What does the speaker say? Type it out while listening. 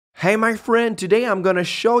Hey my friend, today I'm gonna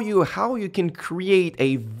show you how you can create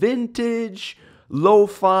a vintage,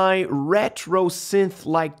 lo-fi, retro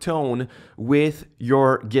synth-like tone with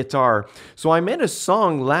your guitar. So I made a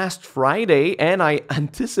song last Friday and I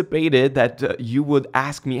anticipated that you would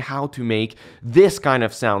ask me how to make this kind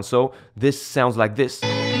of sound. So this sounds like this.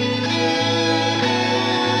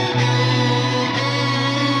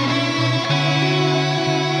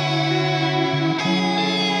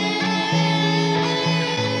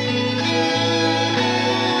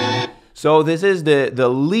 So this is the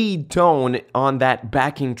lead tone on that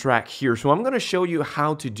backing track here. So I'm going to show you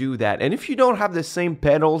how to do that. And if you don't have the same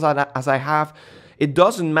pedals as I have, it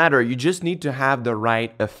doesn't matter. You just need to have the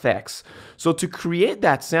right effects. So to create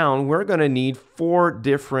that sound, we're going to need 4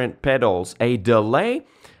 different pedals: a delay,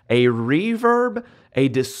 a reverb, a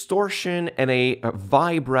distortion, and a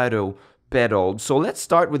vibrato pedal. So let's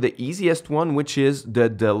start with the easiest one, which is the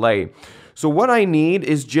delay. So what I need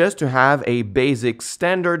is just to have a basic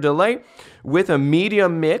standard delay with a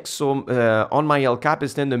medium mix. So on my El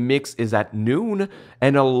Capistan, the mix is at noon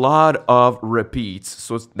and a lot of repeats.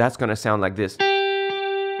 So that's going to sound like this.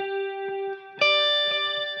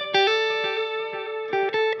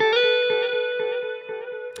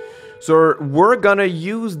 So we're going to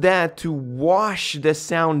use that to wash the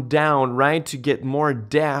sound down, right? To get more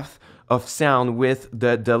depth of sound with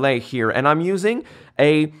the delay here. And I'm using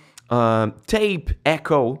a tape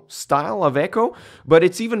echo style of echo, but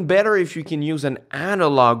it's even better if you can use an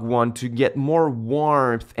analog one to get more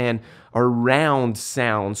warmth and a round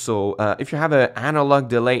sound. So if you have an analog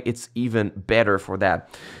delay, it's even better for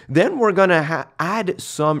that. Then we're gonna add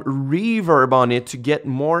some reverb on it to get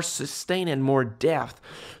more sustain and more depth.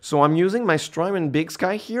 So I'm using my Strymon Big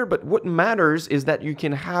Sky here, but what matters is that you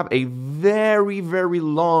can have a very, very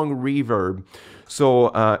long reverb. So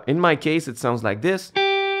in my case, it sounds like this.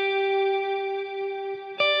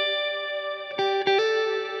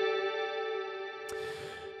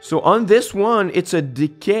 So on this one, it's a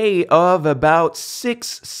decay of about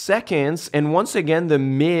 6 seconds. And once again, the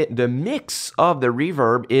mix of the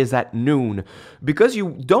reverb is at noon. Because you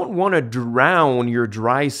don't want to drown your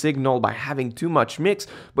dry signal by having too much mix,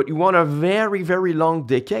 but you want a very, very long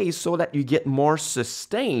decay so that you get more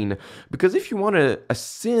sustain. Because if you want a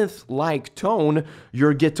synth-like tone,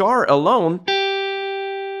 your guitar alone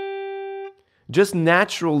just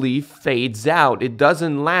naturally fades out. It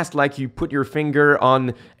doesn't last like you put your finger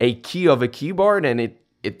on a key of a keyboard and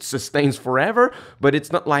it sustains forever, but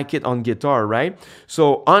it's not like it on guitar, right?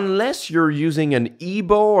 So unless you're using an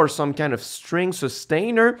EBO or some kind of string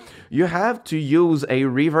sustainer, you have to use a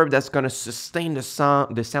reverb that's gonna sustain the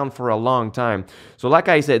sound for a long time. So like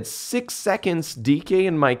I said, 6 seconds decay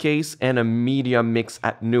in my case and a medium mix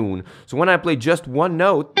at noon. So when I play just one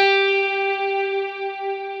note,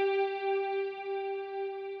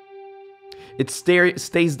 it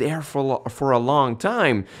stays there for a long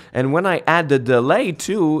time. And when I add the delay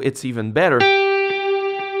too, it's even better.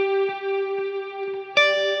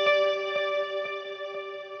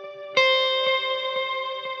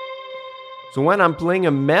 So when I'm playing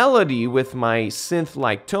a melody with my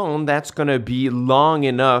synth-like tone, that's gonna be long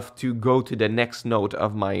enough to go to the next note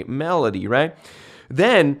of my melody, right?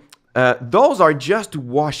 Then those are just to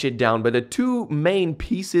wash it down, but the 2 main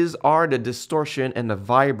pieces are the distortion and the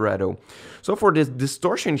vibrato. So for this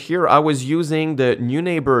distortion here, I was using the New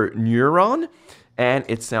Neighbor Neuron, and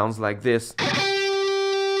it sounds like this.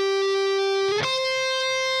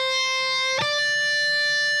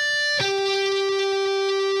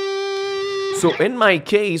 So in my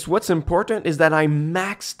case, what's important is that I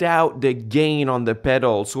maxed out the gain on the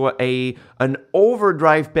pedal. So an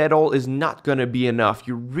overdrive pedal is not gonna be enough.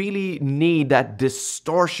 You really need that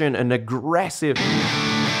distortion and aggressive.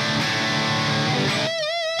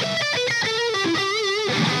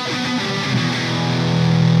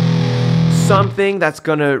 Something that's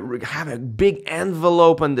gonna have a big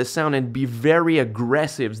envelope on the sound and be very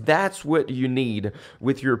aggressive. That's what you need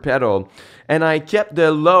with your pedal. And I kept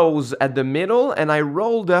the lows at the middle and I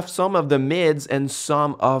rolled off some of the mids and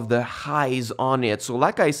some of the highs on it. So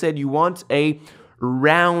like I said, you want a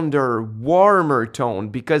rounder, warmer tone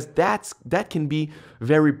because that can be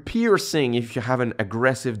very piercing if you have an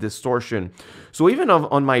aggressive distortion. So even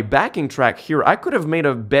on my backing track here, I could have made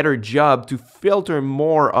a better job to filter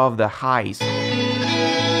more of the highs.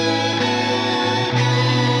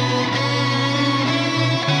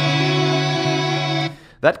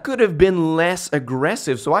 That could have been less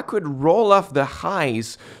aggressive, so I could roll off the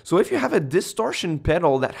highs. So if you have a distortion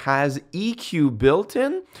pedal that has EQ built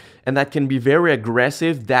in, and that can be very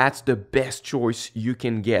aggressive, that's the best choice you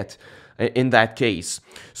can get. in that case.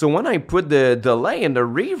 So when I put the delay and the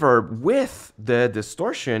reverb with the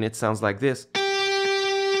distortion, it sounds like this.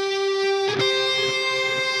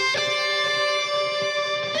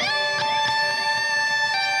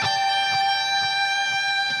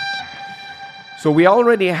 So we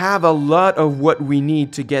already have a lot of what we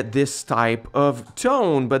need to get this type of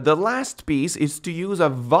tone, but the last piece is to use a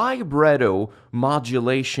vibrato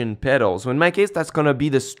modulation pedal. So in my case, that's gonna be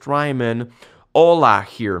the Strymon Ola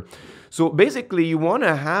here. So basically, you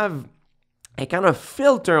wanna have a kind of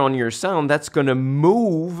filter on your sound that's gonna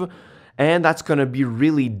move and that's gonna be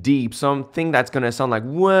really deep, something that's gonna sound like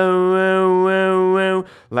whoa, whoa, whoa, whoa,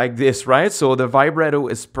 like this, right? So the vibrato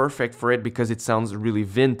is perfect for it because it sounds really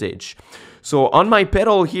vintage. So on my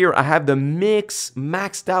pedal here, I have the mix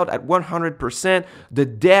maxed out at 100%, the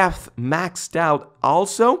depth maxed out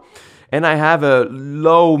also, and I have a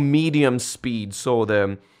low medium speed. So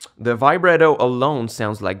the vibrato alone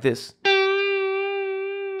sounds like this.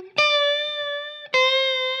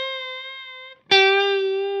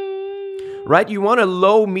 Right, you want a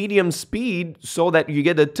low medium speed so that you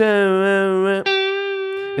get the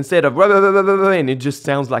instead of and it just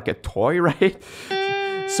sounds like a toy, right?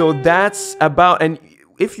 So that's about, and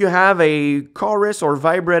if you have a chorus or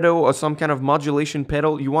vibrato or some kind of modulation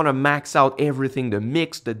pedal, you want to max out everything, the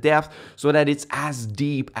mix, the depth, so that it's as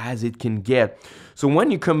deep as it can get. So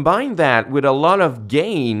when you combine that with a lot of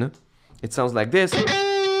gain, it sounds like this.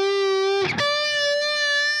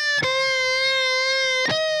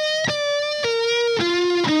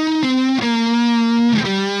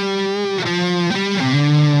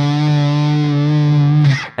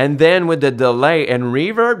 And then with the delay and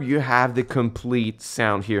reverb, you have the complete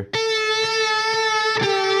sound here.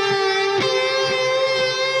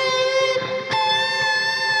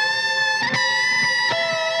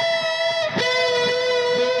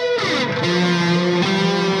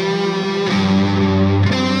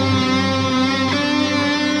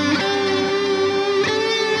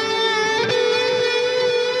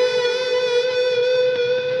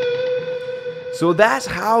 So that's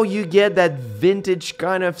how you get that vintage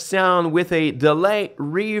kind of sound with a delay,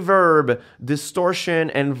 reverb, distortion,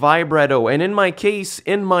 and vibrato. And in my case,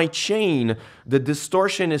 in my chain, the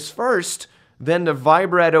distortion is first, then the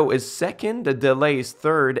vibrato is second, the delay is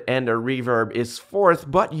third, and the reverb is fourth.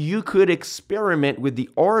 But you could experiment with the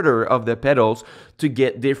order of the pedals to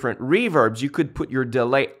get different reverbs. You could put your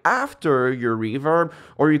delay after your reverb,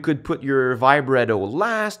 or you could put your vibrato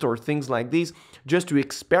last, or things like these, just to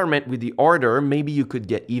experiment with the order. Maybe you could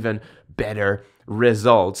get even better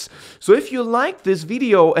results. So if you like this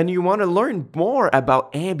video and you want to learn more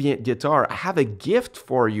about ambient guitar, I have a gift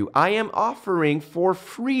for you. I am offering for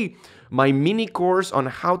free my mini course on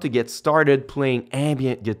how to get started playing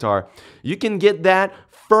ambient guitar. You can get that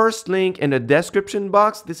first link in the description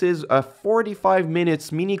box. This is a 45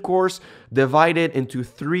 minutes mini course divided into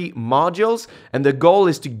 3 modules, and the goal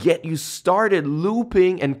is to get you started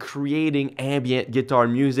looping and creating ambient guitar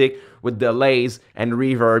music with delays and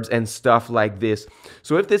reverbs and stuff like this.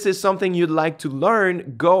 So if this is something you'd like to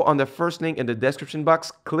learn, go on the first link in the description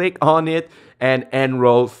box, click on it, and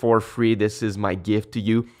enroll for free. This is my gift to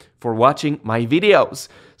you for watching my videos.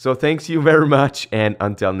 So thanks you very much, and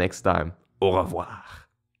until next time, au revoir.